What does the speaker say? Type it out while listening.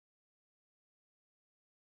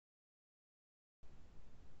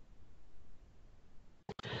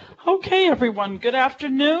Okay, everyone, good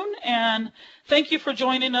afternoon, and thank you for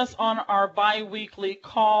joining us on our bi-weekly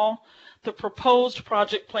call, the proposed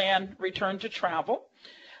project plan, Return to Travel.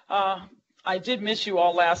 I did miss you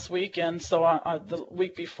all last week and the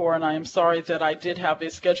week before, and I am sorry that I did have a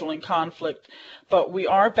scheduling conflict, but we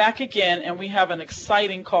are back again, and we have an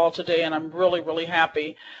exciting call today, and I'm really, really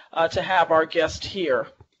happy to have our guest here.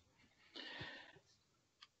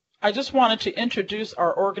 I just wanted to introduce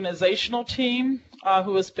our organizational team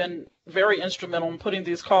who has been very instrumental in putting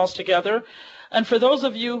these calls together. And for those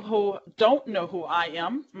of you who don't know who I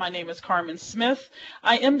am, my name is Carmen Smith.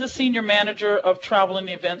 I am the Senior Manager of Travel and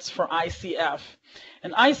Events for ICF.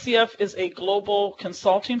 And ICF is a global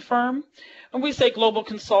consulting firm. And we say global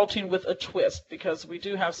consulting with a twist because we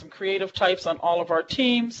do have some creative types on all of our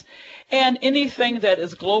teams. And anything that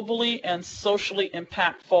is globally and socially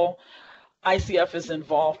impactful, ICF is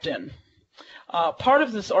involved in. Part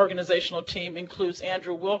of this organizational team includes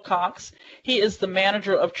Andrew Wilcox. He is the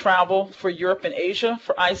Manager of Travel for Europe and Asia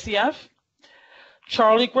for ICF.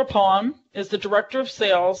 Charlie Grappon is the Director of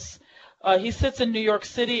Sales. He sits in New York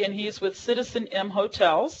City, and he's with Citizen M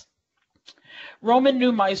Hotels. Roman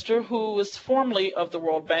Neumeister, who was formerly of the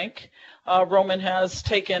World Bank. Roman has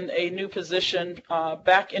taken a new position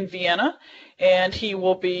back in Vienna, and he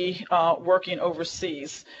will be working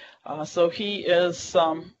overseas. So he is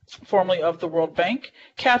formerly of the World Bank.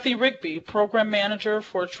 Kathy Rigby, Program Manager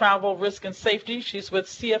for Travel, Risk, and Safety. She's with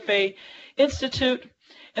CFA Institute.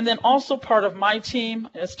 And then also part of my team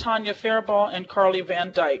is Tanya Faribault and Carly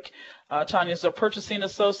Van Dyke. Tanya is a Purchasing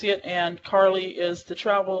Associate, and Carly is the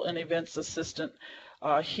Travel and Events Assistant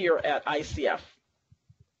here at ICF.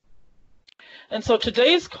 And so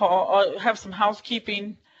today's call, I have some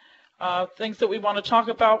housekeeping things that we want to talk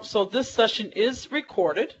about. So this session is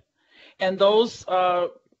recorded, and those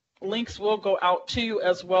links will go out to you,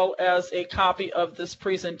 as well as a copy of this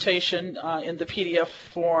presentation in the PDF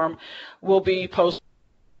form will be posted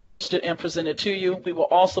and presented to you. We will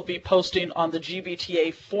also be posting on the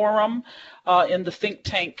GBTA forum in the think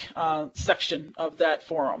tank section of that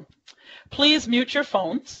forum. Please mute your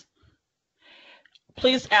phones.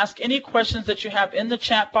 Please ask any questions that you have in the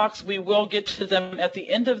chat box. We will get to them at the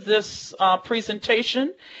end of this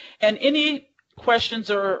presentation, and any questions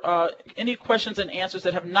and answers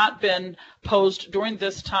that have not been posed during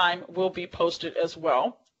this time will be posted as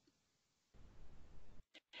well.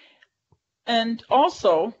 And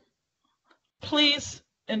also, please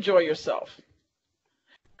enjoy yourself.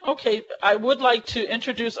 Okay, I would like to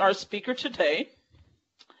introduce our speaker today.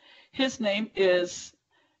 His name is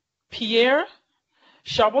Pierre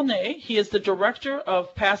Charbonnet. He is the Director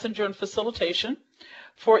of Passenger and Facilitation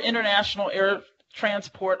for International Air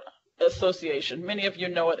Transport Association. Many of you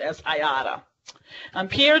know it as IATA.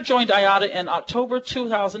 Pierre joined IATA in October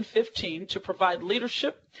 2015 to provide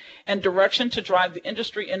leadership and direction to drive the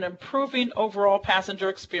industry in improving overall passenger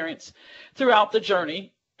experience throughout the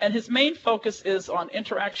journey. And his main focus is on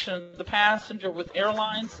interaction of the passenger with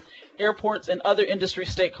airlines, airports, and other industry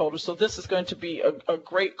stakeholders. So this is going to be a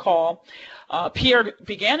great call. Pierre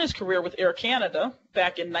began his career with Air Canada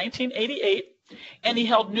back in 1988, and he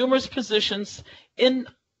held numerous positions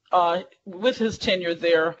with his tenure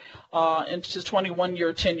there, in his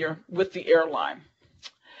 21-year tenure with the airline.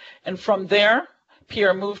 And from there,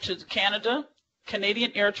 Pierre moved to Canada,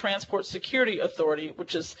 Canadian Air Transport Security Authority,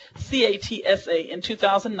 which is CATSA, in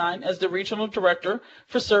 2009 as the Regional Director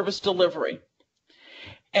for Service Delivery.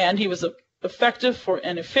 And he was effective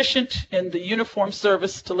and efficient in the uniform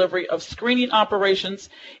service delivery of screening operations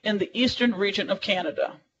in the eastern region of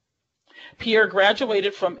Canada. Pierre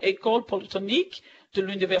graduated from École Polytechnique de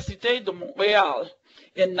l'Université de Montréal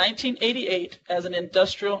in 1988 as an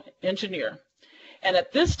industrial engineer. And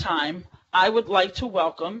at this time, I would like to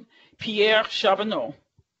welcome Pierre Charbonnet.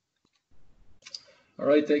 All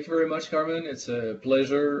right, thank you very much, Carmen. It's a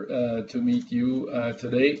pleasure to meet you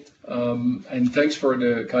today. And thanks for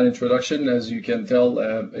the kind introduction. As you can tell,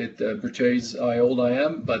 it betrays how old I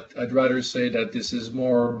am, but I'd rather say that this is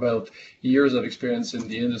more about years of experience in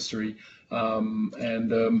the industry.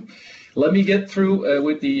 Let me get through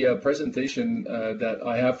with the presentation that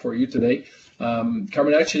I have for you today.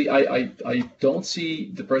 Carmen, actually, I don't see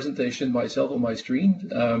the presentation myself on my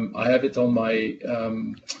screen. I have it on my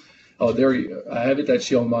I have it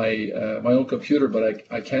actually on my own computer, but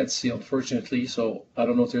I can't see, unfortunately. So I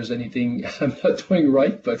don't know if there's anything I'm not doing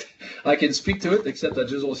right, but I can speak to it, except I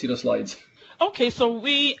just don't see the slides. Okay, so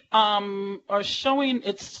we are showing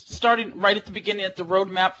it's starting right at the beginning at the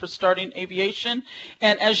roadmap for starting aviation.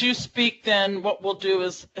 And as you speak, then what we'll do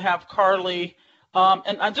is have Carly,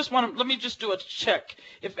 and I just want to, let me just do a check.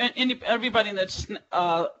 If everybody that's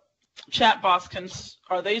chat box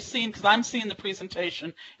are they seeing, because I'm seeing the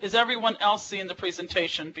presentation. Is everyone else seeing the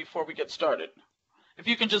presentation before we get started? If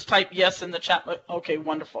you can just type yes in the chat. Okay,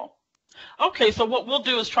 wonderful. Okay, so what we'll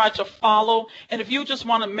do is try to follow, and if you just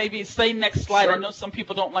want to maybe say next slide. Sure. I know some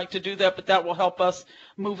people don't like to do that, but that will help us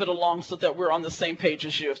move it along so that we're on the same page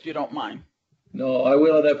as you, if you don't mind. No, I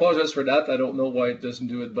will, and I apologize for that. I don't know why it doesn't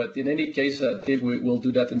do it, but in any case, I think we'll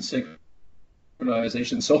do that in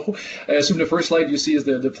synchronization. So I assume the first slide you see is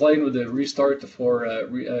the plane with the restart for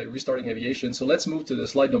restarting aviation. So let's move to the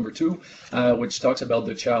slide number 2, which talks about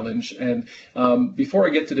the challenge. And before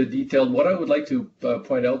I get to the detail, what I would like to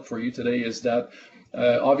point out for you today is that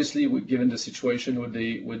obviously, given the situation with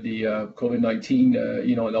the COVID-19,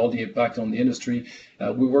 and all the impact on the industry,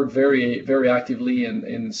 we work very, very actively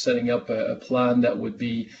in setting up a plan that would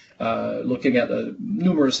be looking at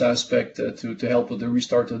numerous aspects to help with the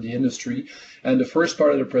restart of the industry. And the first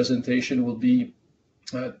part of the presentation will be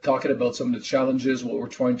talking about some of the challenges, what we're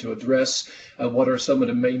trying to address, what are some of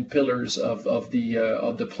the main pillars of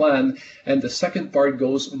the plan, and the second part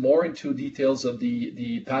goes more into details of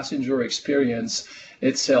the passenger experience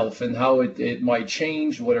itself and how it might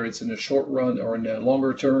change, whether it's in the short run or in the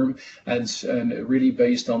longer term, and really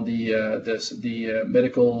based on the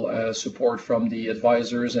medical support from the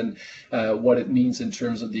advisors and what it means in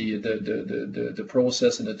terms of the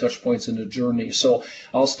process and the touch points in the journey. So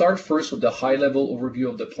I'll start first with the high level overview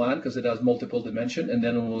of the plan because it has multiple dimensions, and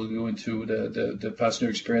then we'll go into the passenger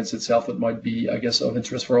experience itself that might be, I guess, of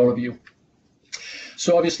interest for all of you.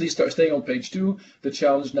 So obviously, staying on page 2, the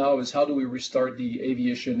challenge now is how do we restart the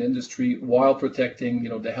aviation industry while protecting,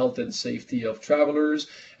 the health and safety of travelers,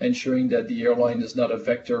 ensuring that the airline is not a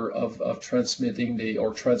vector of transmitting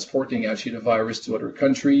or transporting actually the virus to other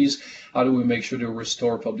countries. How do we make sure to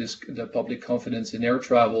restore the public confidence in air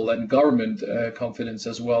travel and government confidence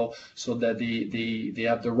as well, so that they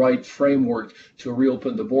have the right framework to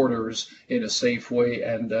reopen the borders in a safe way,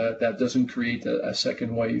 and that doesn't create a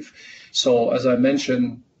second wave. So as I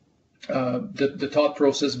mentioned, the thought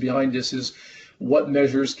process behind this is what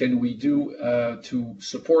measures can we do to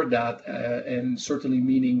support that, and certainly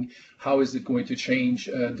meaning how is it going to change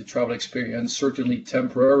the travel experience, certainly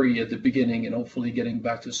temporary at the beginning and hopefully getting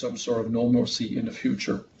back to some sort of normalcy in the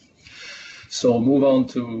future. So move on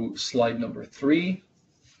to slide number 3.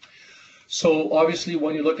 So obviously,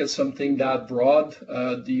 when you look at something that broad,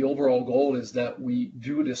 the overall goal is that we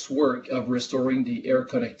do this work of restoring the air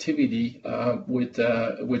connectivity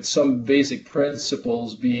with some basic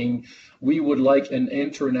principles being we would like an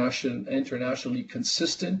internationally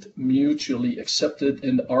consistent, mutually accepted,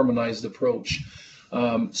 and harmonized approach.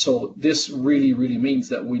 So this really, really means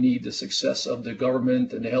that we need the success of the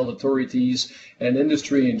government and the health authorities and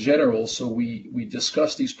industry in general. So we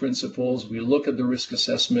discuss these principles, we look at the risk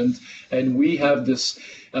assessment, and we have this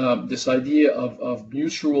idea of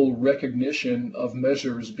mutual recognition of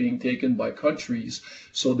measures being taken by countries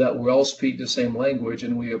so that we all speak the same language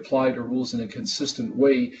and we apply the rules in a consistent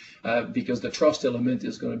way, because the trust element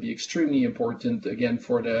is going to be extremely important, again,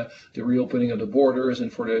 for the reopening of the borders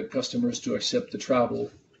and for the customers to accept the travel.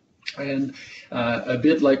 And a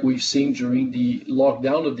bit like we've seen during the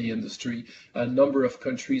lockdown of the industry, a number of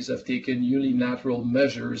countries have taken unilateral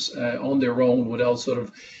measures on their own without sort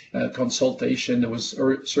of consultation. There was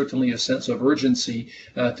certainly a sense of urgency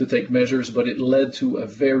to take measures, but it led to a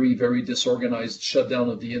very, very disorganized shutdown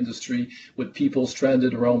of the industry, with people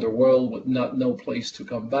stranded around the world with no place to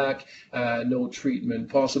come back, no treatment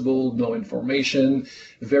possible, no information,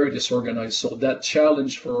 very disorganized. So that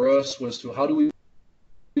challenge for us was to how do we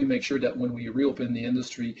make sure that when we reopen the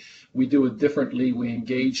industry, we do it differently, we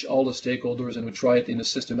engage all the stakeholders, and we try it in a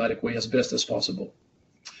systematic way as best as possible.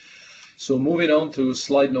 So moving on to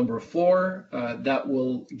slide number 4, that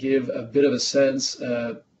will give a bit of a sense.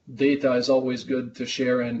 Data is always good to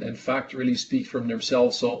share, and fact really speak from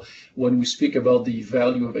themselves. So when we speak about the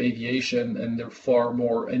value of aviation, and there are far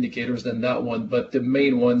more indicators than that one, but the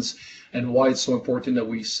main ones and why it's so important that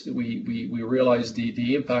we realize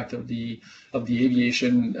the impact of the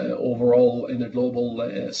aviation overall in a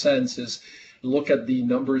global sense is look at the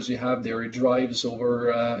numbers you have there. It drives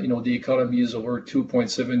over, the economy is over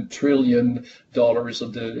 $2.7 trillion of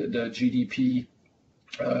the GDP.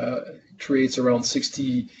 Creates around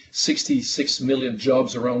 66 million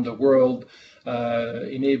jobs around the world,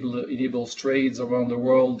 enables trades around the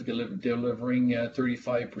world, delivering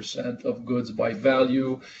 35% of goods by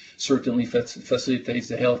value, certainly facilitates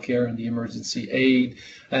the healthcare and the emergency aid,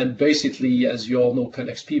 and basically, as you all know,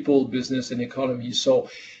 connects people, business, and economy. So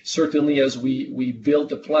certainly as we built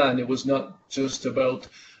the plan, it was not just about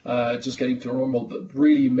just getting to normal, but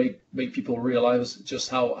really make people realize just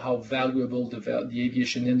how valuable the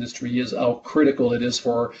aviation industry is, how critical it is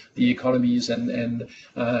for the economies, and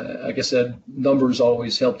like I said, numbers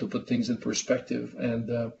always help to put things in perspective,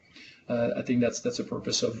 and I think that's the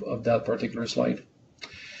purpose of that particular slide.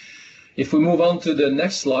 If we move on to the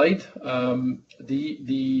next slide,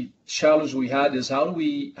 the challenge we had is how do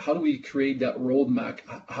we create that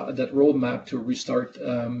roadmap to restart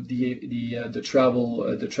the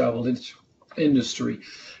travel industry,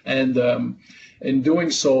 and in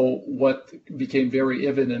doing so, what became very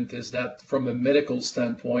evident is that from a medical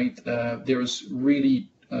standpoint, there's really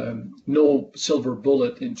no silver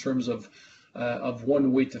bullet in terms of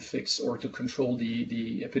one way to fix or to control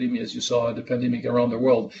the epidemic, as you saw, the pandemic around the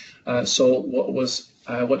world. So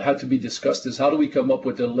what had to be discussed is how do we come up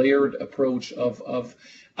with a layered approach of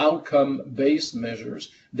outcome-based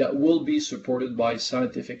measures that will be supported by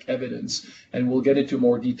scientific evidence, and we'll get into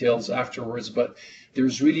more details afterwards, but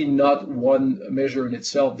there's really not one measure in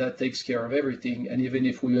itself that takes care of everything, and even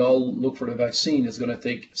if we all look for the vaccine, it's going to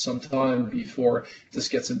take some time before this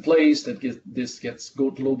gets in place, this gets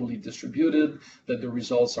globally distributed, that the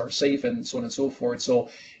results are safe, and so on and so forth. So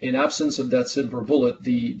in absence of that silver bullet,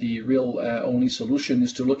 the real only solution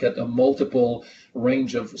is to look at a multiple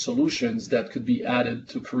range of solutions that could be added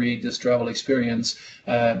to create this travel experience,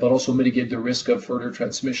 but also mitigate the risk of further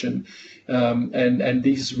transmission. And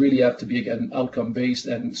these really have to be, again, outcome-based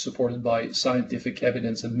and supported by scientific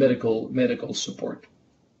evidence and medical support.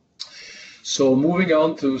 So moving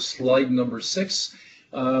on to slide number 6.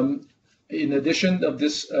 In addition of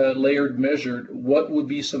this layered measure, what would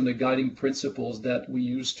be some of the guiding principles that we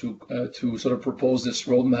use to sort of propose this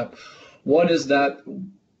roadmap? One is that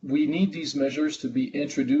we need these measures to be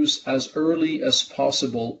introduced as early as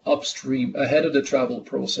possible upstream, ahead of the travel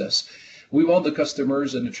process. We want the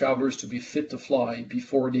customers and the travelers to be fit to fly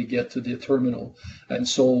before they get to the terminal. And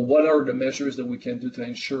so what are the measures that we can do to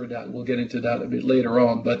ensure that? We'll get into that a bit later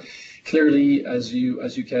on. But clearly, as you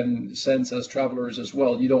can sense as travelers as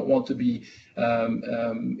well, you don't want to be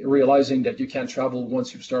realizing that you can't travel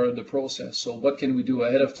once you've started the process. So what can we do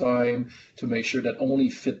ahead of time to make sure that only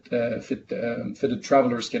fitted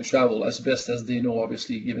travelers can travel as best as they know,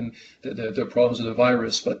 obviously, given the problems of the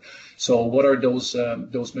virus. But so what are those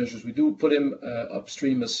measures? We do put them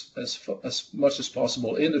upstream as much as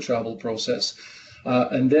possible in the travel process.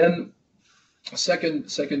 And then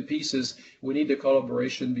second piece is we need the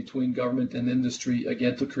collaboration between government and industry,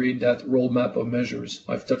 again, to create that roadmap of measures.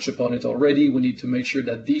 I've touched upon it already. We need to make sure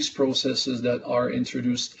that these processes that are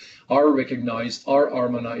introduced are recognized, are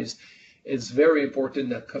harmonized. It's very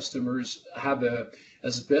important that customers have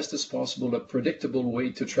as best as possible, a predictable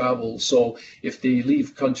way to travel. So if they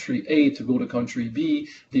leave country A to go to country B,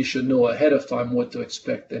 they should know ahead of time what to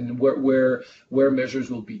expect and where measures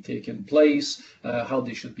will be taken place, how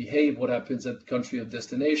they should behave, what happens at the country of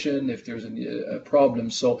destination, if there's a problem.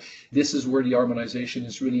 So this is where the harmonization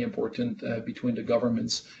is really important between the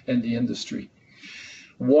governments and the industry.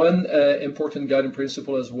 One important guiding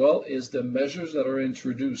principle as well is the measures that are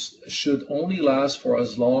introduced should only last for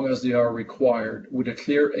as long as they are required, with a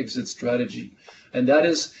clear exit strategy. And that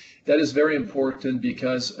is very important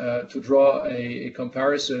because to draw a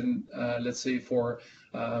comparison, let's say for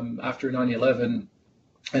after 9/11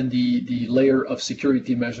 and the layer of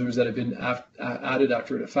security measures that have been added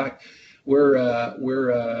after the fact, we're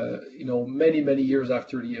many years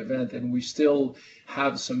after the event, and we still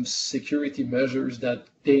have some security measures that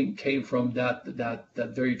came from that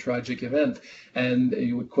very tragic event. And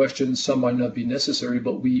you would question some might not be necessary,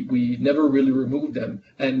 but we never really removed them.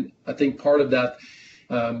 And I think part of that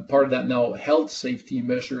now health safety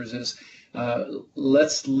measures is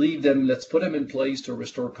let's leave them, let's put them in place to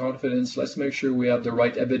restore confidence. Let's make sure we have the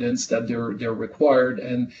right evidence that they're required,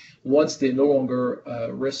 and once they are no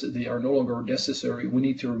longer necessary, we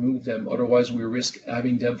need to remove them. Otherwise, we risk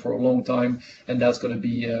having them for a long time, and that's going to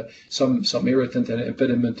be some irritant and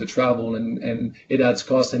impediment to travel, and it adds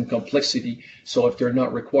cost and complexity. So if they're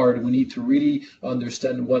not required, we need to really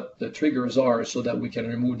understand what the triggers are so that we can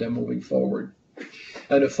remove them moving forward.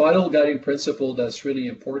 And a final guiding principle that's really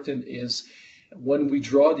important is when we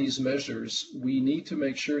draw these measures, we need to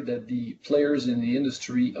make sure that the players in the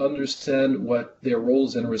industry understand what their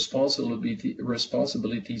roles and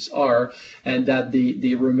responsibilities are, and that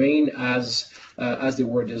they remain as they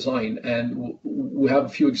were designed. And we have a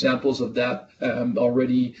few examples of that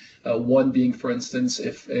already. One being, for instance,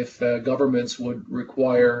 if governments would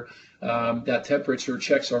require that temperature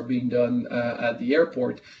checks are being done at the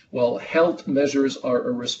airport, well, health measures are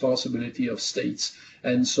a responsibility of states.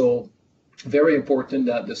 And so very important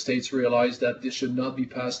that the states realize that this should not be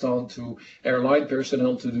passed on to airline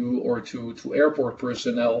personnel to do, or to airport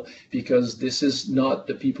personnel, because this is not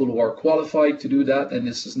the people who are qualified to do that, and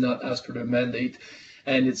this is not as per the mandate.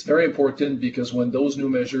 And it's very important because when those new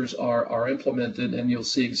measures are implemented, and you'll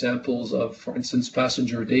see examples of, for instance,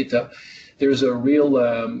 passenger data, there's a real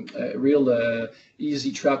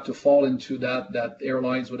easy trap to fall into, that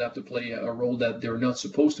airlines would have to play a role that they're not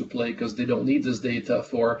supposed to play, because they don't need this data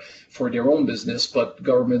for their own business. But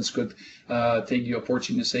governments could take the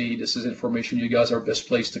opportunity to say, this is information you guys are best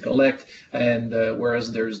placed to collect, and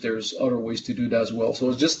whereas there's other ways to do that as well. So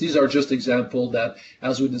it's just, these are just examples that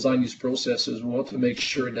as we design these processes, we want to make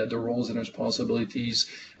sure that the roles and responsibilities,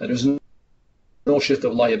 there's no shift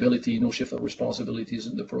of liability, no shift of responsibilities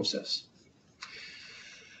in the process.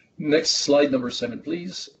 Next slide, number 7,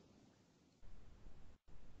 please.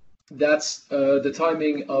 That's the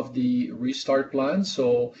timing of the restart plan.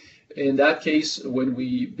 So in that case, when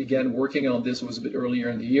we began working on this, it was a bit earlier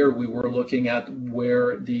in the year, we were looking at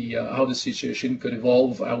where how the situation could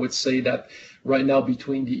evolve. I would say that right now,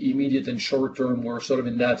 between the immediate and short term, we're sort of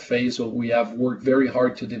in that phase. So we have worked very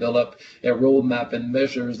hard to develop a roadmap and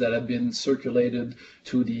measures that have been circulated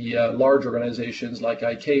to the large organizations like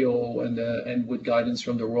ICAO, and with guidance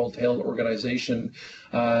from the World Health Organization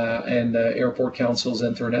and Airport Councils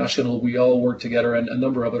International. We all work together, and a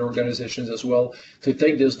number of other organizations as well, to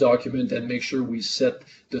take this document and make sure we set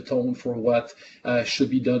the tone for what should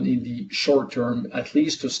be done in the short term, at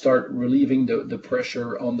least to start relieving the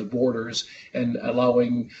pressure on the borders and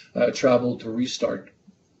allowing travel to restart.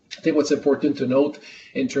 I think what's important to note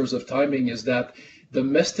in terms of timing is that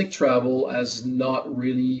domestic travel has not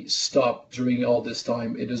really stopped during all this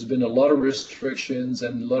time. It has been a lot of restrictions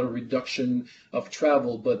and a lot of reduction of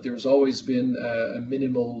travel, but there's always been a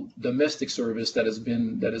minimal domestic service that has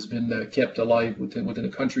been kept alive within the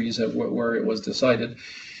countries where it was decided.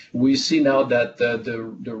 We see now that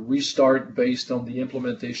the restart based on the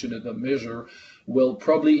implementation of the measure will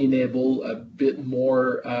probably enable a bit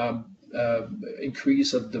more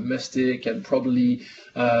increase of domestic, and probably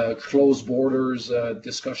closed borders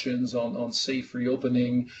discussions on safe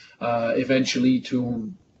reopening, eventually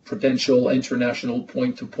to potential international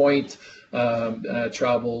point-to-point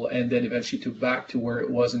travel, and then eventually back to where it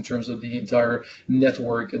was in terms of the entire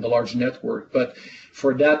network and the large network. But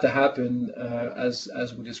for that to happen,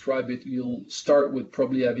 as we describe it, you'll start with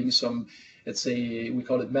probably having some, let's say, we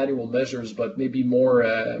call it manual measures, but maybe more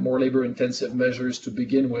labor-intensive measures to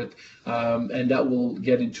begin with, and that will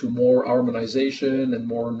get into more harmonization and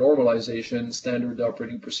more normalization, standard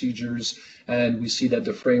operating procedures, and we see that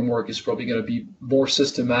the framework is probably going to be more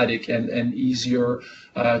systematic and easier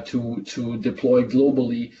to deploy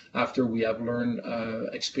globally after we have learned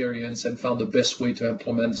experience and found the best way to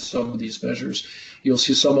implement some of these measures. You'll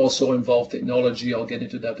see some also involve technology. I'll get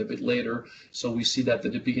into that a bit later. So we see that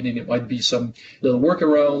at the beginning it might be some little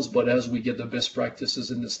workarounds, but as we get the best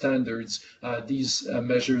practices and the standards, these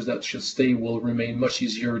measures that should stay will remain much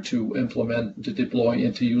easier to implement, to deploy,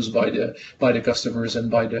 and to use by the customers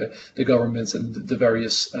and by the governments and the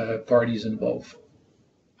various parties involved.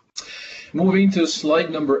 Moving to slide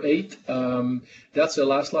number 8, that's the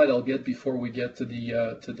last slide I'll get before we get to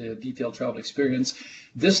the detailed travel experience.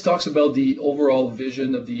 This talks about the overall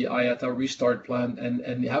vision of the IATA restart plan,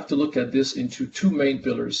 and you have to look at this into two main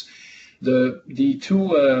pillars. The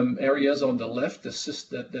two areas on the left,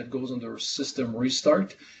 that goes under system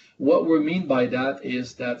restart. What we mean by that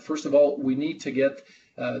is that, first of all, we need to get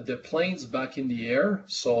the planes back in the air.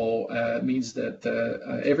 So it means that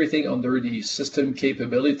everything under the system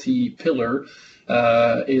capability pillar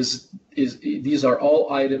these are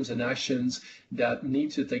all items and actions that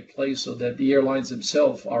need to take place so that the airlines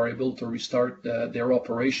themselves are able to restart their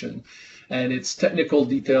operation. And it's technical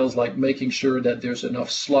details like making sure that there's enough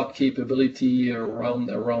slot capability around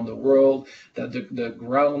the world, that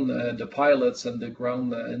the pilots and the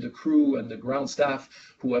ground and the crew and the ground staff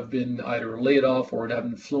who have been either laid off or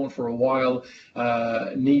haven't flown for a while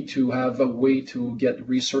need to have a way to get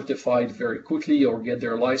recertified very quickly or get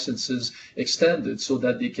their licenses extended so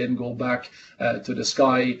that they can go back to the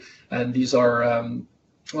sky. And these are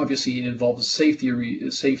obviously, it involves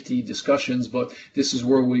safety discussions, but this is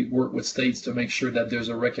where we work with states to make sure that there's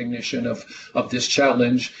a recognition of this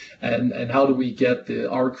challenge, and how do we get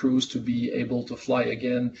our crews to be able to fly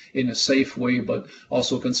again in a safe way, but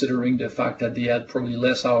also considering the fact that they had probably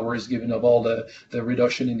less hours given of all the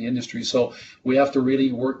reduction in the industry. So we have to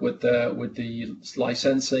really work with the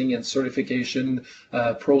licensing and certification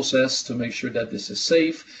process to make sure that this is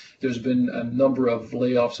safe, There's been a number of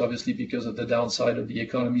layoffs, obviously, because of the downside of the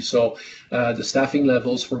economy. So the staffing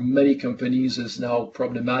levels for many companies is now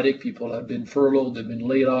problematic. People have been furloughed, they've been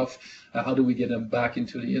laid off. How do we get them back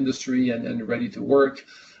into the industry and ready to work?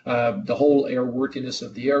 The whole airworthiness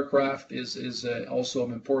of the aircraft is also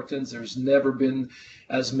of importance. There's never been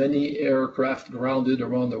as many aircraft grounded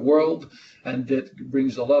around the world, and that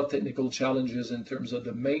brings a lot of technical challenges in terms of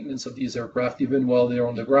the maintenance of these aircraft, even while they're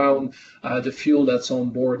on the ground. The fuel that's on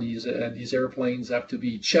board these airplanes have to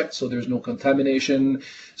be checked so there's no contamination.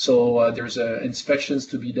 So there's inspections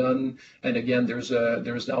to be done, and again, there's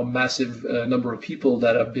now a massive number of people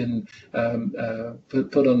that have been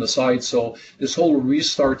put on the side. So this whole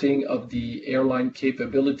restarting of the airline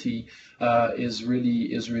capability is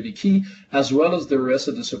really key, as well as the rest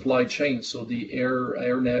of the supply chain. So the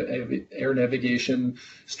air navigation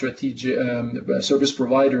strategic service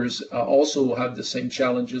providers also have the same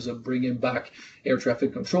challenges of bringing back air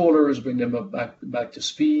traffic controllers, bring them back to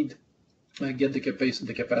speed. Get the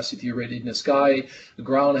capacity ready in the sky, the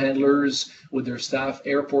ground handlers with their staff,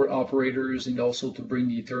 airport operators, and also to bring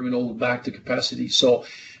the terminal back to capacity. So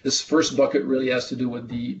this first bucket really has to do with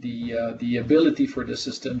the ability for the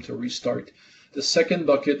system to restart. The second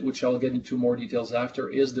bucket, which I'll get into more details after,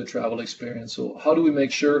 is the travel experience. So how do we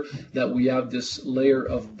make sure that we have this layer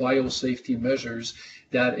of biosafety measures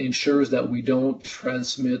that ensures that we don't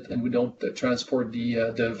transmit and we don't transport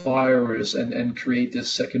the virus and create this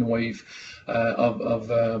second wave of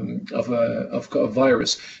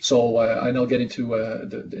virus. So and I'll get into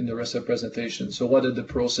in the rest of the presentation. So what is the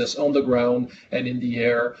process on the ground and in the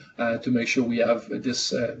air to make sure we have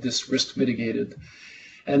this risk mitigated?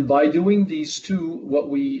 And by doing these two, what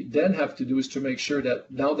we then have to do is to make sure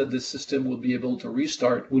that now that the system will be able to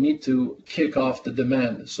restart, we need to kick off the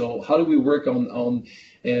demand. So how do we work on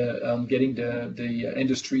getting the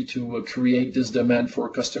industry to create this demand for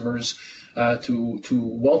customers to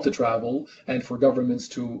want to travel, and for governments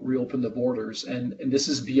to reopen the borders? And this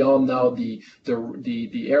is beyond now the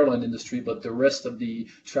airline industry, but the rest of the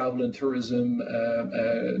travel and tourism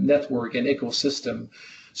network and ecosystem.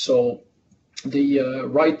 So the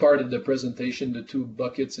right part of the presentation, the two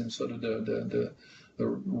buckets in sort of the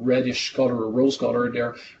reddish color or rose color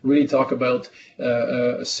there, really talk about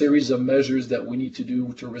a series of measures that we need to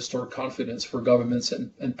do to restore confidence for governments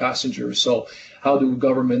and passengers. So how do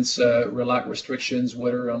governments relax restrictions,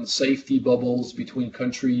 whether on safety bubbles between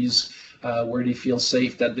countries, where they feel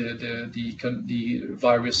safe that the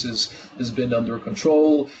virus has been under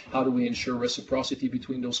control? How do we ensure reciprocity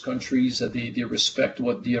between those countries, that they respect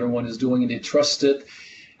what the other one is doing and they trust it?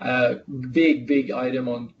 Big item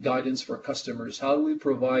on guidance for customers. How do we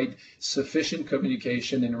provide sufficient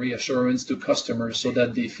communication and reassurance to customers so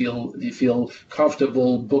that they feel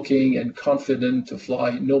comfortable booking and confident to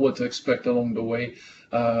fly, know what to expect along the way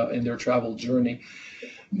in their travel journey?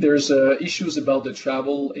 There's issues about the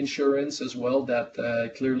travel insurance as well that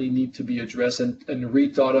clearly need to be addressed and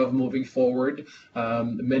rethought of moving forward.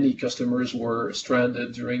 Many customers were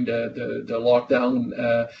stranded during the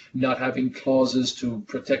lockdown, not having clauses to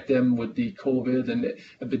protect them with the COVID,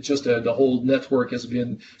 but just the whole network has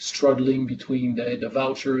been struggling between the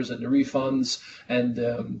vouchers and the refunds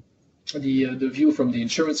and the view from the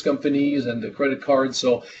insurance companies and the credit cards.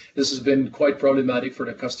 So this has been quite problematic for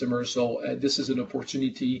the customers. So this is an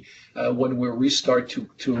opportunity when we restart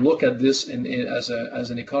to look at this as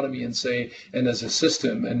an economy and as a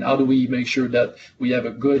system, and how do we make sure that we have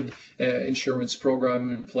a good insurance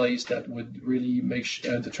program in place that would really make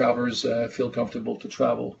the travelers feel comfortable to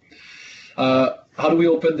travel. How do we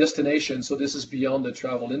open destinations? So this is beyond the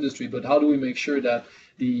travel industry, but how do we make sure that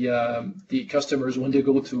the customers, when they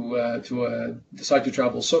go to decide to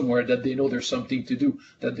travel somewhere, that they know there's something to do,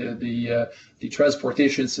 that the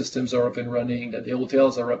transportation systems are up and running, that the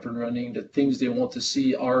hotels are up and running, that things they want to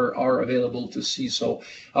see are available to see. So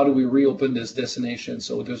how do we reopen this destination?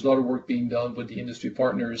 So there's a lot of work being done with the industry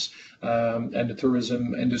partners and the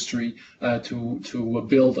tourism industry to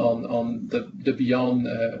build on the beyond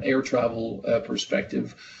air travel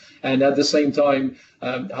perspective. And at the same time,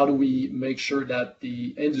 how do we make sure that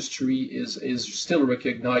the industry is still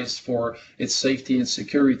recognized for its safety and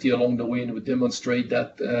security along the way, and we demonstrate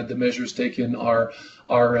that the measures taken are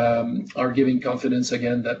giving confidence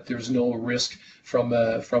again that there's no risk from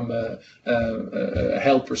a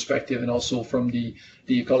health perspective, and also from the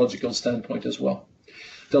ecological standpoint as well.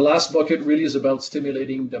 The last bucket really is about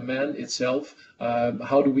stimulating demand itself.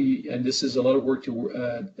 How do we, and this is a lot of work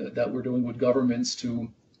that we're doing with governments to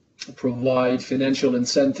provide financial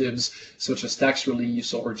incentives such as tax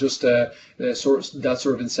reliefs or just that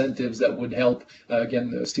sort of incentives that would help,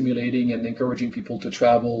 again, stimulating and encouraging people to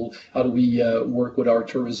travel? How do we work with our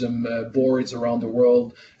tourism boards around the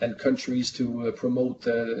world and countries to promote,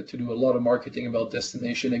 to do a lot of marketing about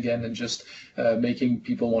destination again and just making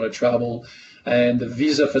people want to travel? And the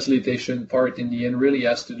visa facilitation part in the end really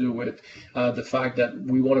has to do with the fact that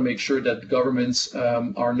we want to make sure that governments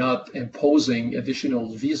are not imposing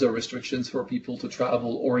additional visa restrictions for people to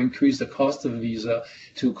travel or increase the cost of a visa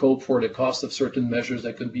to cope for the cost of certain measures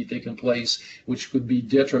that could be taken place, which could be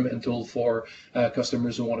detrimental for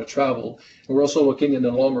customers who want to travel. And we're also looking in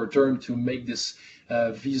the longer term to make this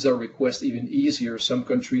visa request even easier. Some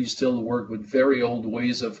countries still work with very old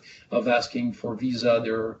ways of asking for visa.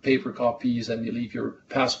 There are paper copies and you leave your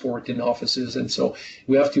passport in offices. And so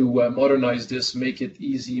we have to modernize this, make it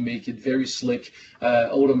easy, make it very slick,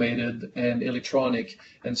 automated and electronic.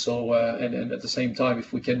 And so, and at the same time,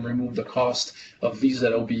 if we can remove the cost of visa,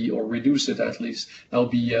 that'll be, or reduce it at least, that'll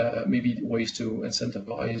be maybe ways to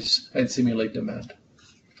incentivize and stimulate demand.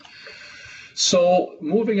 So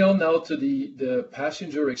moving on now to the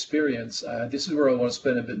passenger experience, this is where I want to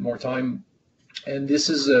spend a bit more time. And this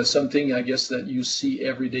is something, I guess, that you see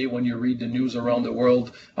every day when you read the news around the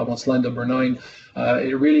world. I'm on slide number 9.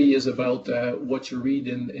 It really is about what you read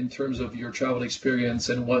in terms of your travel experience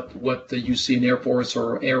and what you see in airports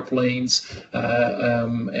or airplanes,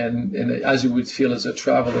 and as you would feel as a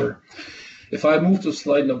traveler. If I move to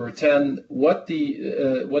slide number 10, what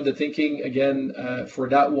the thinking again for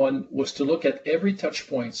that one was to look at every touch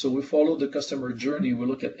point. So we follow the customer journey. We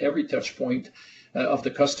look at every touch point of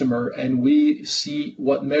the customer, and we see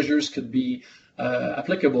what measures could be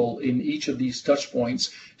applicable in each of these touch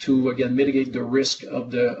points to again mitigate the risk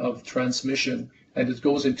of transmission. And it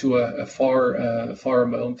goes into a far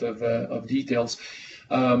amount of details.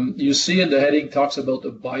 You see in the heading talks about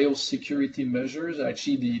the biosecurity measures.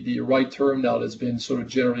 Actually, the right term now that's been sort of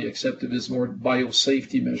generally accepted is more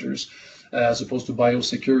biosafety measures as opposed to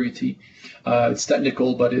biosecurity. It's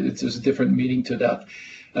technical, but there's a different meaning to that.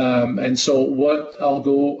 And so what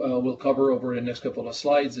we'll cover over the next couple of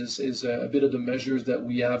slides is a bit of the measures that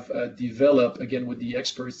we have developed, again, with the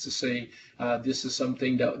experts to say this is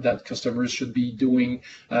something that customers should be doing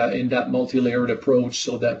in that multi-layered approach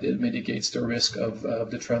so that it mitigates the risk of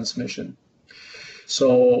the transmission.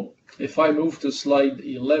 So if I move to slide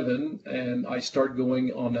 11 and I start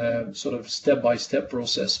going on a sort of step-by-step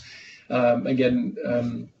process, again,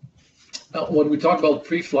 when we talk about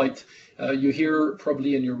pre-flight, you hear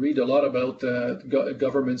probably and you read a lot about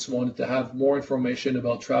governments wanting to have more information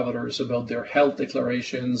about travelers, about their health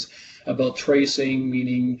declarations, about tracing,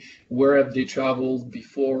 meaning where have they traveled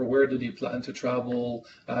before, where do they plan to travel,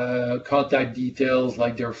 contact details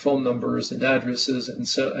like their phone numbers and addresses and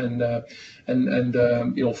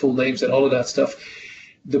full names and all of that stuff.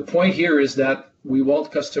 The point here is that we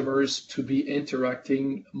want customers to be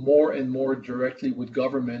interacting more and more directly with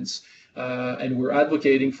governments. And we're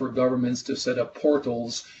advocating for governments to set up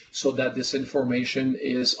portals so that this information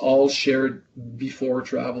is all shared before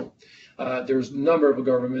travel. There's a number of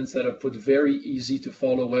governments that have put very easy to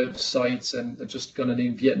follow websites, and I'm just going to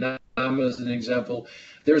name Vietnam as an example.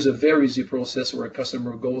 There's a very easy process where a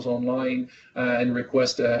customer goes online and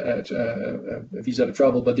requests a visa to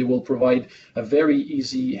travel, but they will provide a very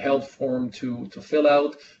easy health form to fill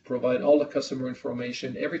out, provide all the customer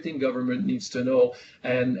information, everything government needs to know,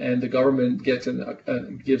 and the government gives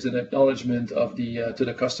an acknowledgement to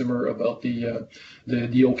the customer about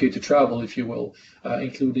the okay to travel, if you will,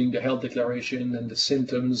 including the health declaration and the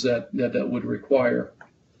symptoms that would require.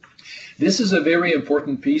 This is a very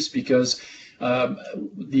important piece because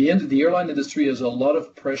the airline industry has a lot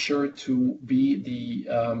of pressure to be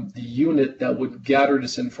the unit that would gather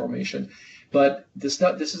this information. But this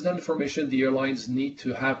is not information the airlines need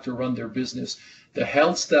to have to run their business. The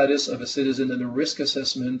health status of a citizen and the risk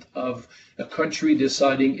assessment of a country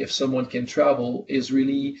deciding if someone can travel is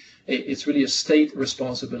really a state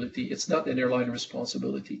responsibility. It's not an airline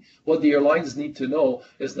responsibility. What the airlines need to know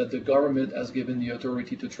is that the government has given the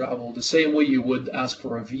authority to travel the same way you would ask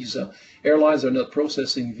for a visa. Airlines are not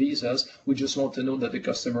processing visas. We just want to know that the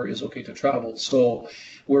customer is okay to travel. So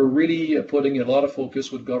we're really putting a lot of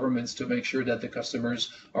focus with governments to make sure that the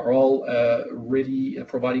customers are all ready,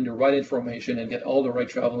 providing the right information and get all the right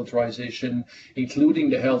travel authorization, including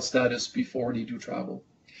the health status before they do travel.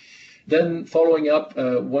 Then following up,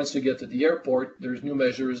 once you get to the airport, there's new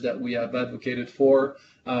measures that we have advocated for.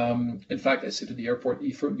 In fact, I say to the airport,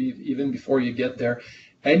 even before you get there,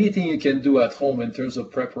 anything you can do at home in terms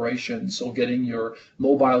of preparation, so getting your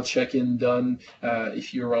mobile check-in done,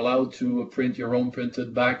 if you're allowed to print your own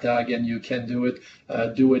printed bag tag and you can do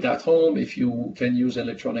it at home. If you can use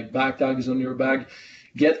electronic bag tags on your bag,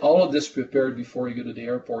 get all of this prepared before you go to the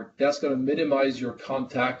airport. That's going to minimize your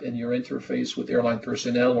contact and your interface with airline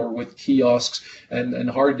personnel or with kiosks and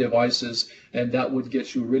hard devices, and that would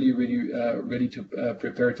get you really, really ready to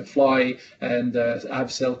prepare to fly and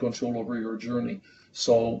have self-control over your journey.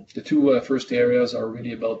 So the two first areas are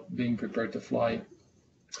really about being prepared to fly.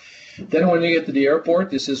 Then when you get to the airport,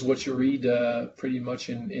 this is what you read pretty much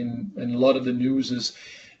in a lot of the news is,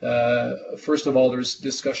 first of all, there's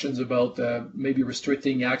discussions about maybe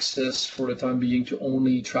restricting access for the time being to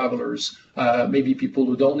only travelers. Maybe people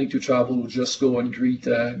who don't need to travel, who just go and greet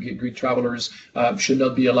travelers, should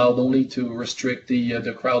not be allowed, only to restrict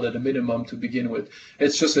the crowd at a minimum to begin with.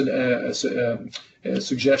 It's just a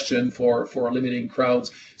suggestion for limiting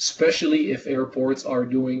crowds, especially if airports are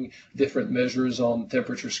doing different measures on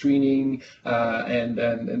temperature screening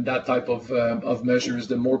and that type of measures.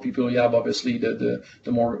 The more people you have, obviously, the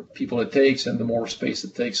more people it takes and the more space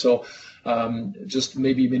it takes. So just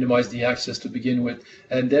maybe minimize the access to begin with.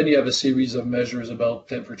 And then you have a series of measures about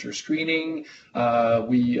temperature screening.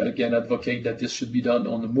 We again advocate that this should be done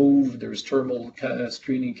on the move. There's thermal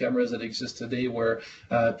screening cameras that exist today where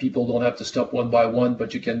people don't have to stop one by one,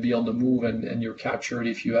 but you can be on the move and you're captured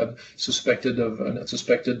if you have not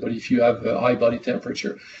suspected, but if you have high body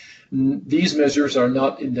temperature. These measures are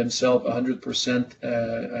not in themselves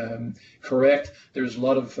 100% correct. There's a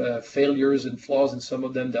lot of failures and flaws in some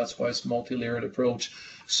of them. That's why it's a multi-layered approach.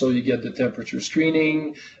 So you get the temperature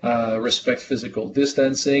screening, respect physical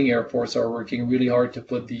distancing. Airports are working really hard to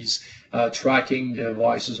put these tracking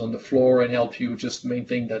devices on the floor and help you just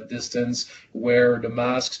maintain that distance, wear the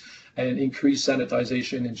masks, and increase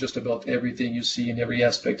sanitization in just about everything you see in every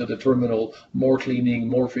aspect of the terminal. More cleaning,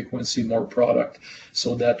 more frequency, more product,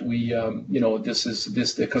 so that we,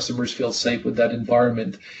 the customers feel safe with that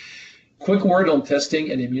environment. Quick word on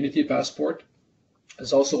testing and immunity passport.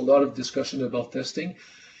 There's also a lot of discussion about testing.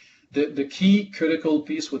 The key critical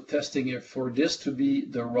piece with testing, for this to be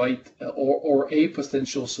the right or a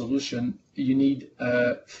potential solution, you need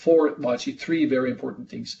three very important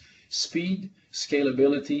things: speed,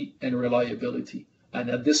 scalability, and reliability. And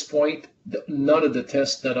at this point, none of the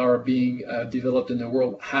tests that are being developed in the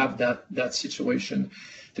world have that situation.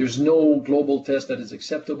 There's no global test that is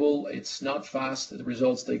acceptable. It's not fast. The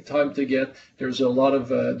results take time to get. There's a lot of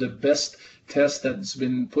the best test that's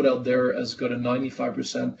been put out there has got a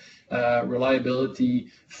 95% reliability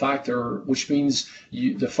factor, which means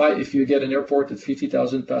if you get an airport at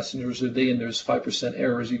 50,000 passengers a day and there's 5%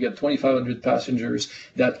 errors, you get 2,500 passengers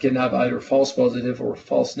that can have either false positive or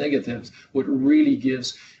false negatives, what really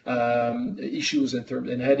gives issues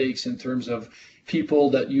and headaches in terms of people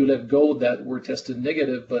that you let go that were tested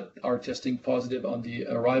negative but are testing positive on the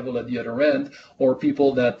arrival at the other end, or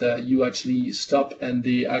people that you actually stop and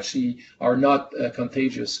they actually are not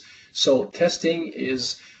contagious. So testing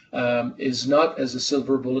is not as a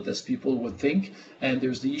silver bullet as people would think, and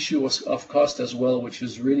there's the issue of cost as well, which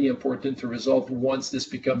is really important to resolve once this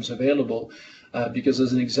becomes available, because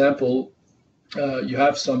as an example, you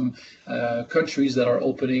have some countries that are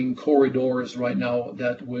opening corridors right now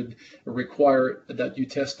that would require that you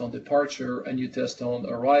test on departure and you test on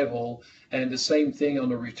arrival, and the same thing on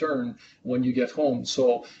the return when you get home.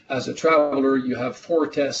 So as a traveler, you have 4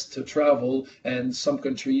 tests to travel, and some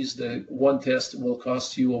countries, the one test will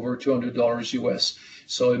cost you over $200 US.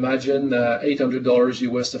 So imagine $800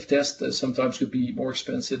 US of test sometimes could be more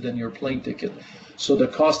expensive than your plane ticket. So the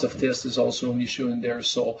cost of test is also an issue in there.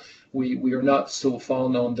 So we are not so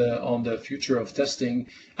fond on the future of testing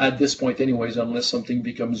at this point anyways, unless something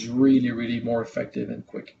becomes really, really more effective and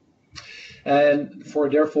quick. And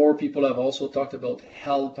therefore, people have also talked about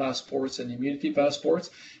health passports and immunity passports.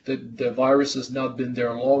 The virus has not been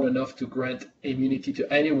there long enough to grant immunity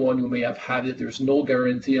to anyone who may have had it. There's no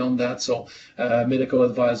guarantee on that. So medical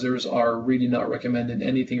advisors are really not recommending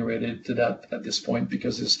anything related to that at this point,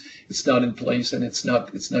 because it's not in place and it's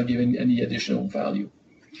not giving any additional value.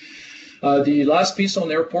 The last piece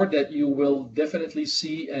on airport that you will definitely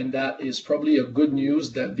see, and that is probably a good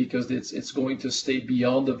news, that because it's going to stay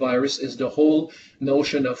beyond the virus, is the whole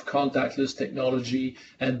notion of contactless technology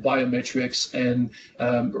and biometrics, and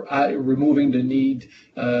removing the need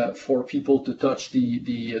for people to touch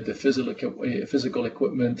the physical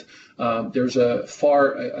equipment. There's a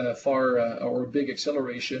big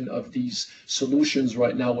acceleration of these solutions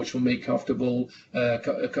right now, which will make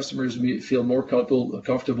customers feel more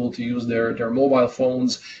comfortable to use their mobile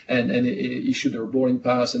phones and issue their boarding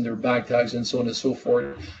pass and their bag tags and so on and so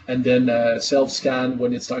forth. And then self-scan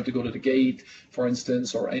when it's time to go to the gate, for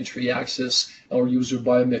instance, or entry access, or user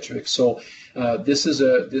biometrics. So this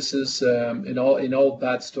is in all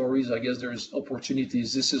bad stories, I guess there's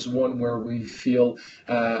opportunities. This is one where we feel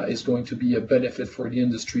is going to be a benefit for the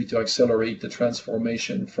industry to accelerate the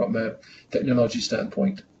transformation from a technology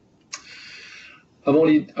standpoint. I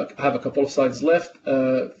have a couple of slides left.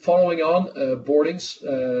 Following on boardings,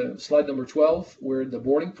 slide number 12, we're in the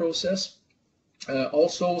boarding process.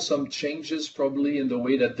 Also some changes probably in the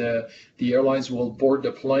way that the airlines will board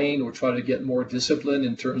the plane. We'll try to get more discipline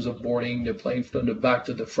in terms of boarding the plane from the back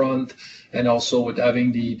to the front, and also with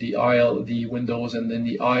having the windows and then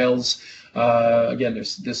the aisles. Again,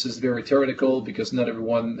 this is very theoretical because not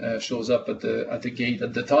everyone shows up at the gate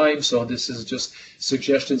at the time. So this is just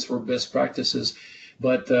suggestions for best practices.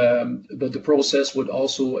 But the process would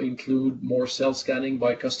also include more self-scanning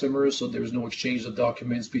by customers, so there's no exchange of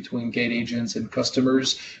documents between gate agents and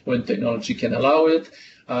customers when technology can allow it.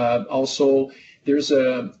 Also, there's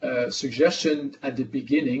a suggestion at the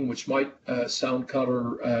beginning, which might sound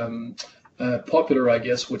counter popular, I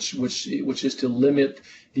guess, which is to limit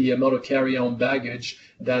the amount of carry-on baggage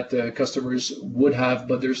that customers would have.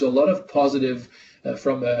 But there's a lot of positive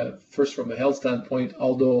from a health standpoint,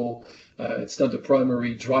 although it's not the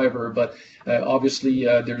primary driver, but obviously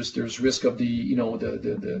there's risk of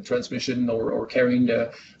the transmission or carrying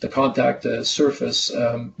the contact surface.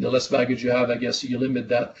 The less baggage you have, I guess you limit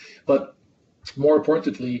that. But more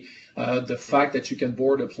importantly, the fact that you can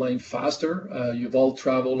board a plane faster. You've all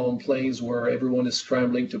traveled on planes where everyone is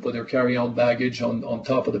scrambling to put their carry-on baggage on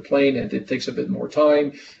top of the plane, and it takes a bit more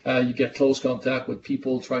time. You get close contact with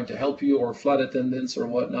people trying to help you, or flight attendants or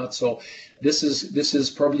whatnot. So this is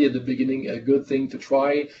probably at the beginning a good thing to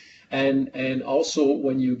try. And also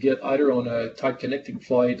when you get either on a tight connecting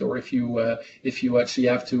flight, or if you actually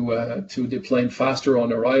have to deplane faster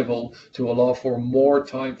on arrival to allow for more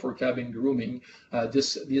time for cabin grooming,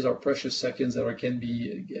 these are precious seconds that can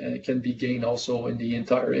be gained also in the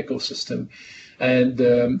entire ecosystem. And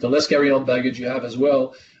the less carry-on baggage you have as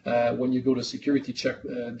well, when you go to security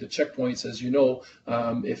the checkpoints, as you know,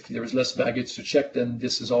 if there's less baggage to check, then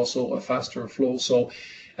this is also a faster flow. So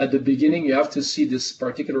at the beginning, you have to see this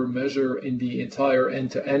particular measure in the entire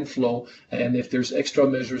end-to-end flow, and if there's extra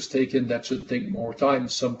measures taken, that should take more time.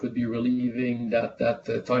 Some could be relieving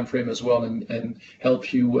that time frame as well, and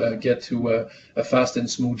help you get to a fast and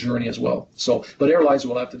smooth journey as well. So, but airlines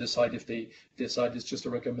will have to decide if they decide it's just a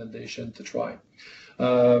recommendation to try.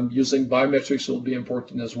 Using biometrics will be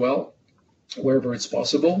important as well, wherever it's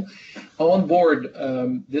possible. On board,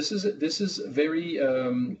 this is very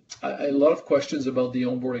a lot of questions about the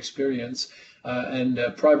onboard experience, and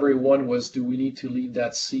primary one was, do we need to leave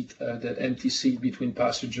that seat, that empty seat between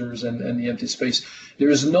passengers and the empty space? There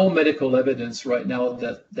is no medical evidence right now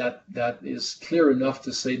that is clear enough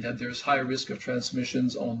to say that there's high risk of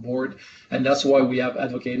transmissions on board, and that's why we have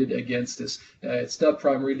advocated against this. It's not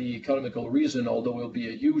primarily economical reason, although it will be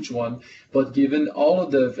a huge one, but given all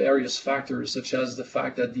of the various factors, such as the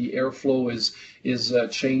fact that the airflow is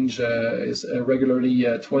changed regularly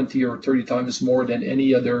 20 or 30 times more than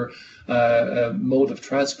any other mode of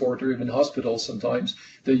transport, or even hospitals sometimes,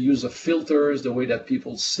 the use of filters, the way that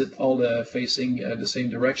people sit all facing the same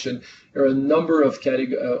direction. There are a number of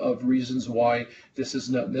reasons why this is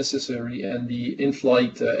not necessary, and the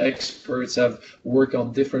in-flight experts have worked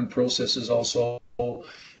on different processes also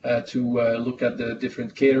to look at the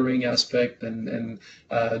different catering aspect and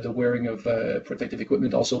the wearing of protective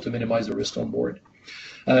equipment, also to minimize the risk on board.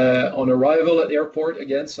 On arrival at airport,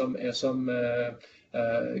 again, some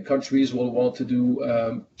countries will want to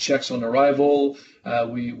do checks on arrival.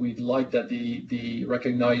 We'd like that they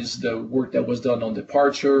recognize the work that was done on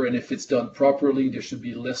departure, and if it's done properly, there should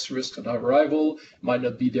be less risk on arrival. Might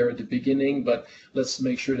not be there at the beginning, but let's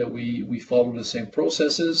make sure that we follow the same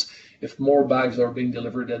processes. If more bags are being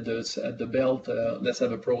delivered at the belt, let's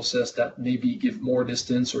have a process that maybe give more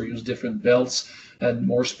distance or use different belts and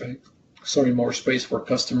more space for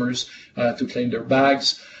customers to claim their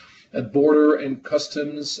bags. At border and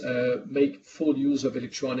customs, make full use of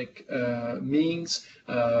electronic means.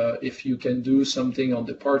 If you can do something on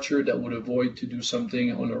departure that would avoid to do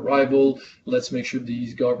something on arrival, let's make sure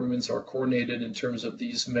these governments are coordinated in terms of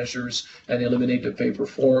these measures and eliminate the paper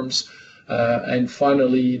forms. And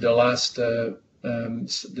finally, the last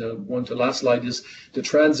slide is the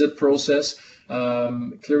transit process.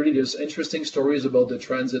 Clearly, there's interesting stories about the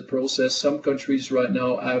transit process. Some countries right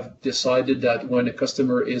now have decided that when a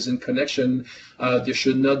customer is in connection, there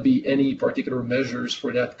should not be any particular measures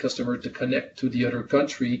for that customer to connect to the other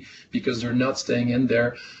country because they're not staying in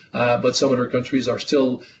there. But some other countries are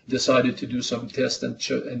still decided to do some tests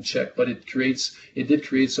and check. But it did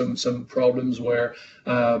create some problems where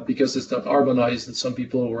because it's not harmonized, that some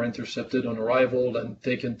people were intercepted on arrival and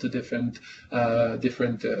taken to different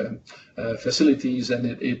facilities,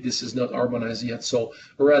 and this is not harmonized yet. So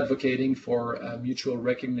we're advocating for mutual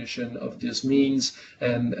recognition of this means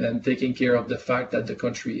and taking care of the fact that the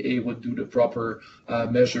country A would do the proper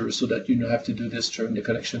measures so that you don't have to do this during the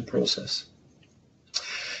connection process.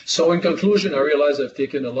 So in conclusion, I realize I've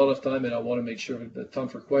taken a lot of time and I want to make sure that time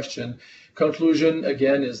for question. Conclusion,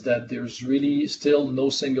 again, is that there's really still no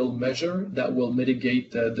single measure that will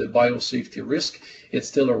mitigate the biosafety risk. It's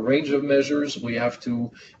still a range of measures. We have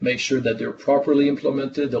to make sure that they're properly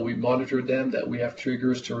implemented, that we monitor them, that we have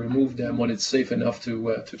triggers to remove them when it's safe enough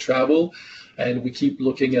to travel. And we keep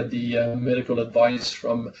looking at the medical advice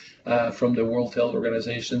from the World Health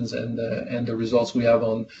Organizations and the results we have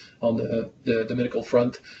on the medical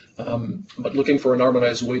front. But looking for an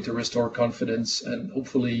harmonized way to restore confidence, and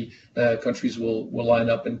hopefully countries will line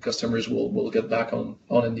up and customers will get back on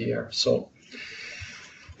in the air. So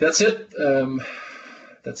that's it.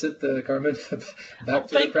 That's it, Carmen. Back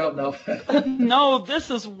to the crowd now. No,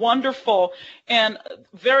 this is wonderful and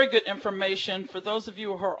very good information. For those of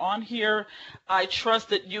you who are on here, I trust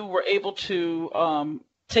that you were able to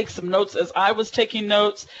take some notes as I was taking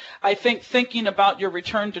notes. I think thinking about your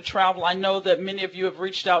return to travel, I know that many of you have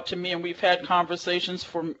reached out to me and we've had conversations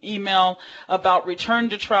from email about return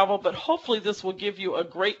to travel, but hopefully this will give you a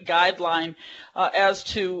great guideline as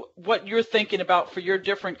to what you're thinking about for your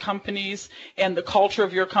different companies and the culture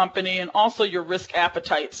of your company and also your risk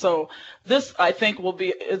appetite. So this, I think,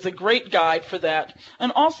 is a great guide for that.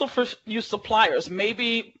 And also for you suppliers,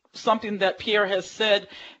 maybe something that Pierre has said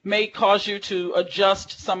may cause you to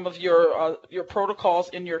adjust some of your protocols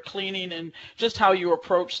in your cleaning and just how you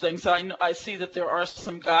approach things. I see that there are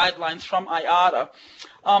some guidelines from IATA.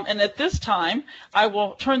 And at this time, I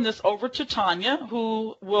will turn this over to Tanya,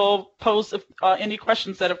 who will pose any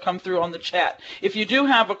questions that have come through on the chat. If you do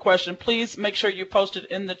have a question, please make sure you post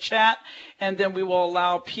it in the chat, and then we will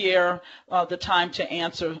allow Pierre the time to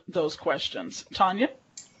answer those questions. Tanya?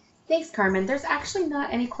 Thanks, Carmen. There's actually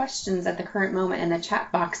not any questions at the current moment in the chat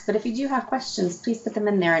box, but if you do have questions, please put them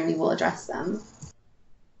in there and we will address them.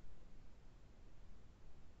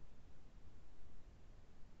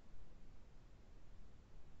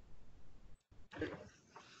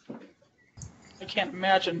 I can't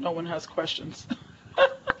imagine no one has questions.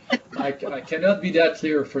 I cannot be that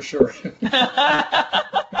clear for sure.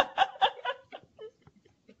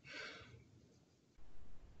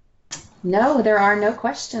 No, there are no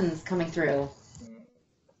questions coming through.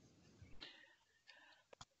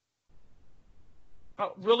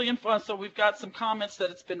 Really fun. So we've got some comments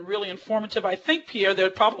that it's been really informative. I think, Pierre,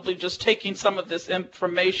 they're probably just taking some of this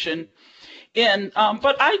information in.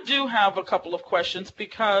 But I do have a couple of questions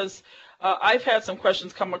because I've had some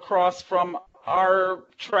questions come across from our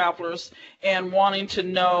travelers and wanting to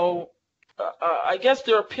know, I guess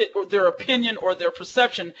their opinion or their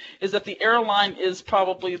perception is that the airline is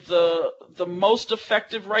probably the most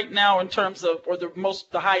effective right now in terms of, or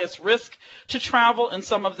the highest risk to travel, and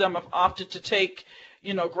some of them have opted to take,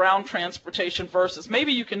 ground transportation versus.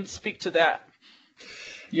 Maybe you can speak to that.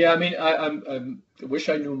 Yeah, I mean, I wish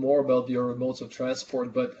I knew more about the other modes of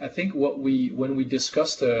transport, but I think when we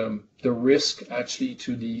discussed the risk actually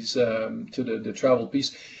to these to the travel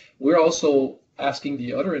piece, we're also asking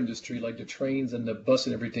the other industry like the trains and the bus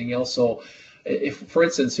and everything else. So if, for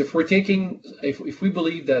instance, if we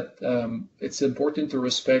believe that it's important to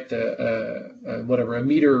respect a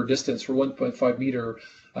meter distance for 1.5 meter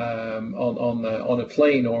on a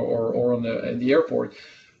plane or in the airport,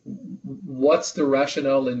 what's the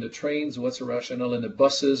rationale in the trains, what's the rationale in the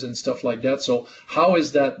buses and stuff like that? So how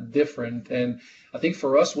is that different? And I think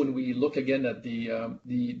for us, when we look again at the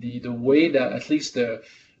way that at least the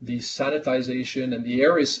sanitization and the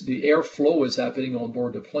airflow is happening on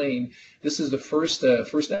board the plane, this is the first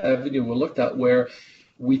avenue we looked at where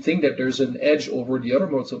we think that there's an edge over the other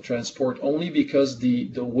modes of transport, only because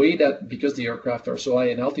because the aircraft are so high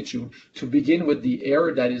in altitude, to begin with, the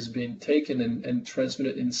air that is being taken and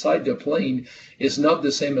transmitted inside the plane is not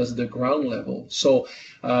the same as the ground level. So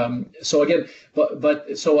again,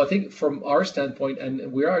 so I think from our standpoint,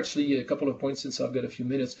 and we're actually a couple of points since I've got a few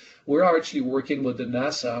minutes, we're actually working with the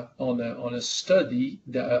NASA on a study,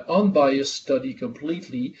 the unbiased study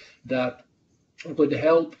completely, that would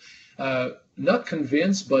help not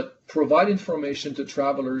convince, but provide information to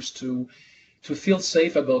travelers to feel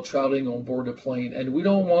safe about traveling on board a plane. And we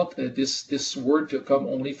don't want this word to come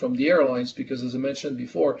only from the airlines, because as I mentioned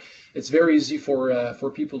before, it's very easy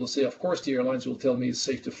for people to say, of course the airlines will tell me it's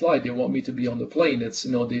safe to fly. They want me to be on the plane. It's,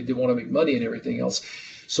 you know, they want to make money and everything else.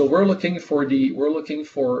 So we're looking for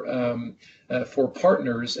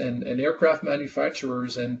partners and aircraft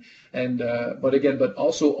manufacturers but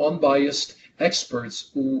also unbiased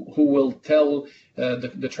experts who will tell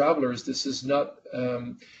the travelers this is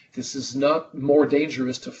not more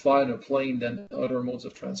dangerous to fly on a plane than other modes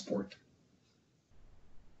of transport.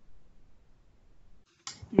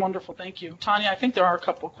 Wonderful, thank you. Tanya, I think there are a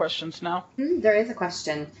couple of questions now. There is a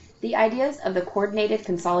question. The ideas of the coordinated,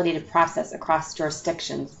 consolidated process across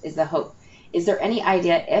jurisdictions is the hope. Is there any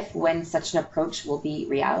idea if, when such an approach will be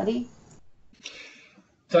reality?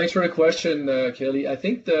 Thanks for the question, Kelly. I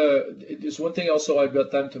think there's one thing also I've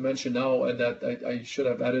got time to mention now, and that I should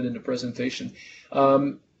have added in the presentation.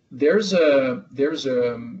 There's a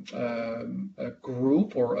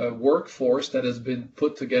group or a workforce that has been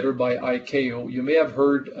put together by ICAO. You may have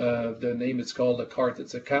heard the name. It's called a CART.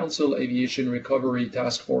 It's a Council Aviation Recovery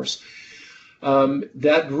Task Force.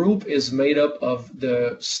 That group is made up of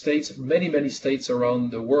the states, many states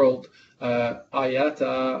around the world,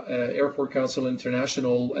 IATA, Airport Council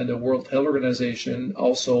International, and the World Health Organization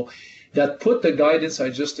also, that put the guidance I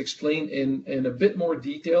just explained in a bit more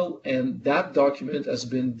detail, and that document has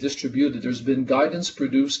been distributed. There's been guidance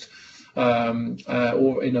produced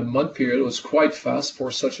or in a month period. It was quite fast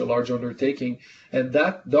for such a large undertaking, and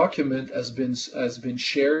that document has been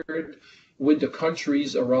shared with the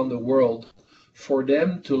countries around the world for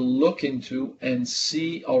them to look into and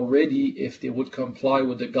see already if they would comply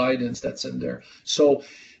with the guidance that's in there. So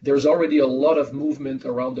there's already a lot of movement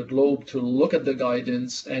around the globe to look at the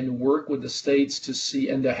guidance and work with the states to see,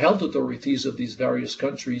 and the health authorities of these various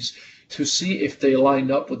countries, to see if they line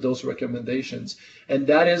up with those recommendations. And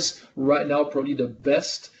that is right now probably the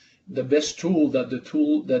best tool that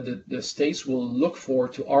the states will look for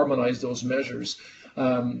to harmonize those measures.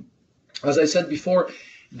 As I said before,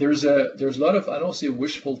 there's a lot of, I don't say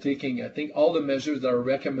wishful thinking. I think all the measures that are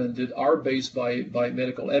recommended are based by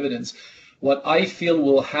medical evidence. What I feel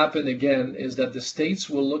will happen again is that the states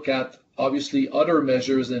will look at obviously other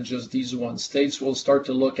measures than just these ones. States will start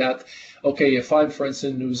to look at, okay, if I'm, for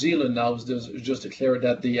instance, New Zealand now just declared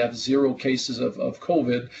that they have 0 cases of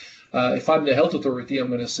COVID. If I'm the health authority, I'm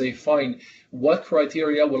going to say, fine, what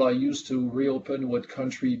criteria will I use to reopen with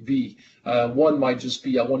country B? One might just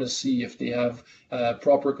be, I want to see if they have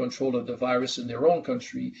proper control of the virus in their own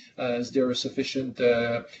country. Is there a sufficient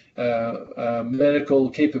medical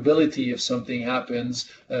capability if something happens?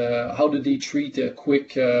 How do they treat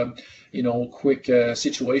quick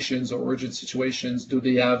situations or urgent situations? Do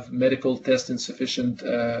they have medical tests in sufficient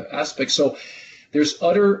aspects? So there's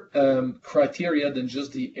other criteria than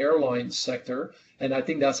just the airline sector, and I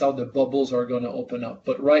think that's how the bubbles are going to open up.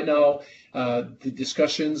 But right now, the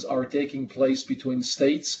discussions are taking place between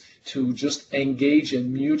states to just engage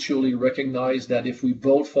and mutually recognize that if we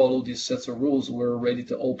both follow these sets of rules, we're ready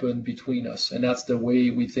to open between us. And that's the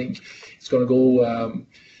way we think it's going to go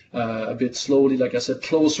a bit slowly, like I said,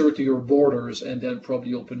 closer to your borders, and then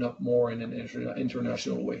probably open up more in an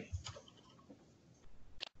international way.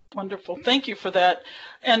 Wonderful. Thank you for that.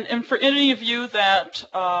 And for any of you that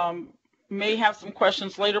may have some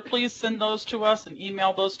questions later, please send those to us and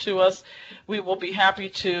email those to us. We will be happy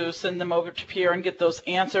to send them over to Pierre and get those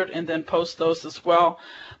answered and then post those as well.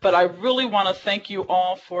 But I really want to thank you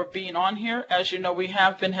all for being on here. As you know, we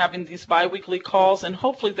have been having these bi-weekly calls, and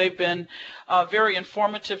hopefully they've been very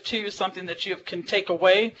informative to you, something that you can take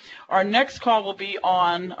away. Our next call will be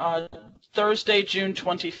on Thursday, June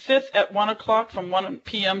 25th at 1 o'clock from 1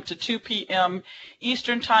 p.m. to 2 p.m.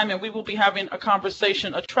 Eastern Time, and we will be having a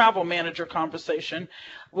conversation, a travel manager conversation.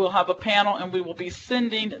 We'll have a panel, and we will be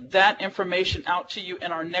sending that information out to you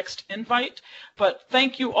in our next invite. But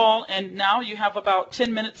thank you all, and now you have about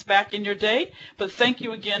 10 minutes back in your day. But thank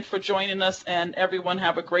you again for joining us, and everyone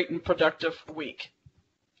have a great and productive week.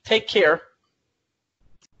 Take care.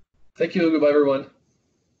 Thank you. Goodbye, everyone.